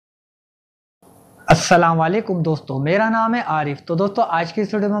अस्सलाम वालेकुम दोस्तों, मेरा नाम है आरिफ। तो दोस्तों आज की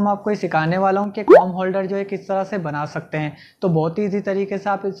इस वीडियो में मैं आपको ये सिखाने वाला हूँ कि कॉम्ब होल्डर जो है किस तरह से बना सकते हैं। तो बहुत ही ईजी तरीके से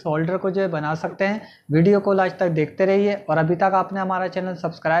आप इस होल्डर को जो है बना सकते हैं। वीडियो को लास्ट तक देखते रहिए और अभी तक आपने हमारा चैनल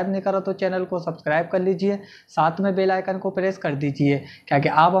सब्सक्राइब नहीं करा तो चैनल को सब्सक्राइब कर लीजिए, साथ में बेल आइकन को प्रेस कर दीजिए ताकि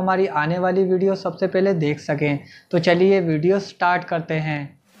आप हमारी आने वाली वीडियो सबसे पहले देख सकें। तो चलिए वीडियो स्टार्ट करते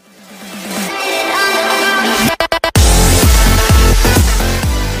हैं।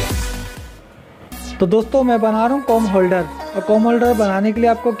 तो दोस्तों मैं बना रहा हूँ कॉम्ब होल्डर, और कॉम्ब होल्डर बनाने के लिए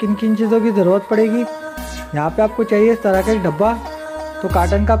आपको किन किन चीज़ों की ज़रूरत पड़ेगी। यहाँ पे आपको चाहिए इस तरह का एक डब्बा। तो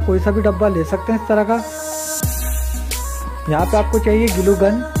कार्टन का आप कोई सा भी डब्बा ले सकते हैं इस तरह का। यहाँ पे आपको चाहिए ग्लू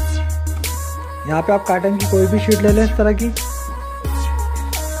गन। यहाँ पे आप कार्टन की कोई भी शीट ले लें इस तरह की।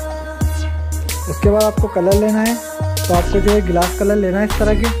 उसके बाद आपको कलर लेना है। तो आपको जो है गिलास कलर लेना है इस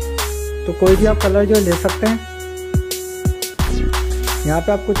तरह के। तो कोई भी आप कलर जो ले सकते हैं। यहाँ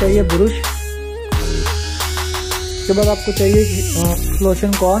पे आपको चाहिए ब्रश। उसके बाद आपको चाहिए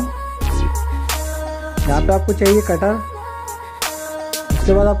लोशन कॉर्न। यहाँ पे आपको चाहिए कटर।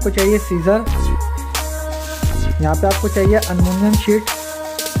 उसके बाद आपको चाहिए सीजर। यहाँ पे आपको चाहिए एल्युमिनियम शीट।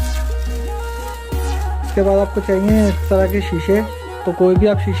 उसके बाद आपको चाहिए इस तरह के शीशे। तो कोई भी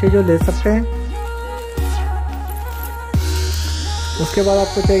आप शीशे जो ले सकते हैं। उसके बाद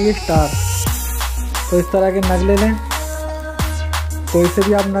आपको चाहिए स्टार। तो इस तरह के नग ले लें, कोई से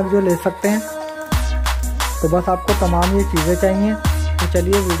भी आप नग जो ले सकते हैं। तो बस आपको तमाम ये चीज़ें चाहिए। तो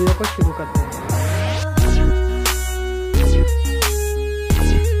चलिए वीडियो को शुरू करते हैं।